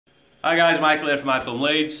Hi guys, Michael here from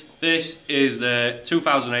iPlumbLeeds. This is the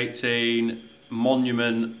 2018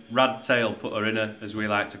 Monument Rad Tail Putter Inner, as we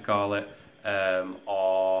like to call it,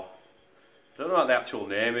 or I don't know what the actual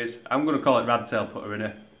name is. I'm going to call it Rad Tail Putter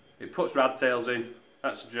Inner. It puts rad tails in.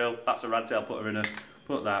 That's the drill. That's a Rad Tail Putter Inner.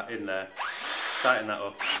 Put that in there. Tighten that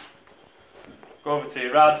up. Go over to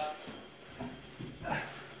your rad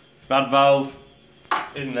valve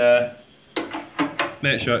in there.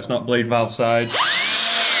 Make sure it's not bleed valve side.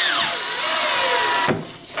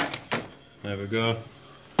 There we go.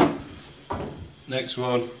 Next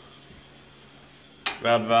one.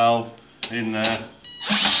 Rad valve in there.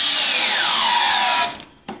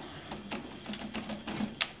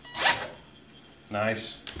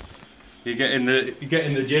 Nice. You're getting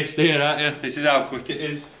the gist here, aren't you? This is how quick it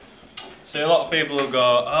is. See, a lot of people will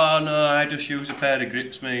go, oh no, I just use a pair of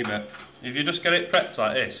grips, me, but if you just get it prepped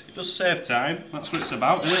like this, it does save time. That's what it's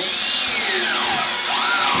about, isn't it?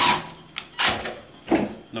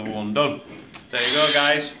 Another one done. There you go,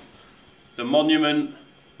 guys. The Monument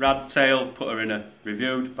Rad Tail Putter Inner,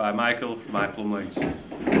 reviewed by Michael from iPlumbLeeds.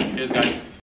 Cheers, guys.